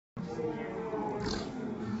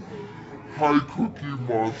Hi, Cookie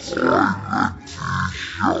Monster.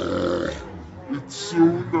 It's so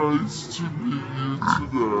nice to meet you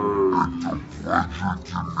today.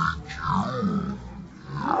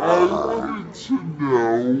 I wanted to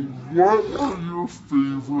know, what are your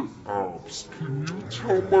favorite apps? Can you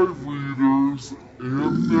tell my readers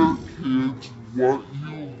and their kids what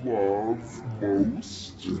you love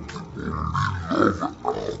most?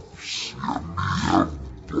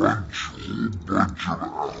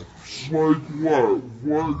 Like what?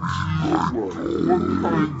 What do you like? What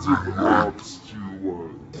kinds of apps do you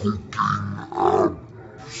like?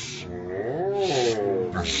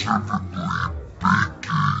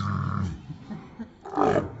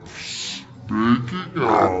 Baking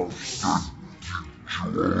apps.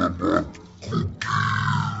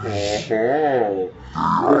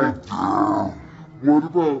 What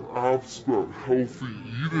about apps about healthy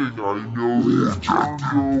eating? I know you've turned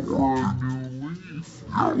over a new leaf.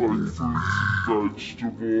 You like fruits and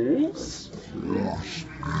vegetables?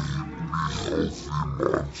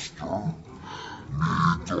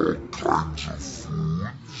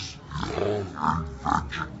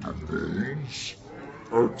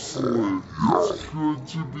 Excellent. It's good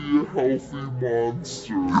to be a healthy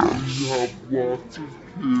monster. We have lots of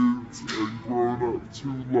kids and grown-ups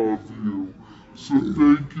who love you. So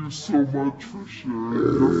thank you so much for sharing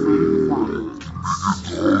your favorites.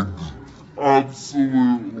 Absolutely.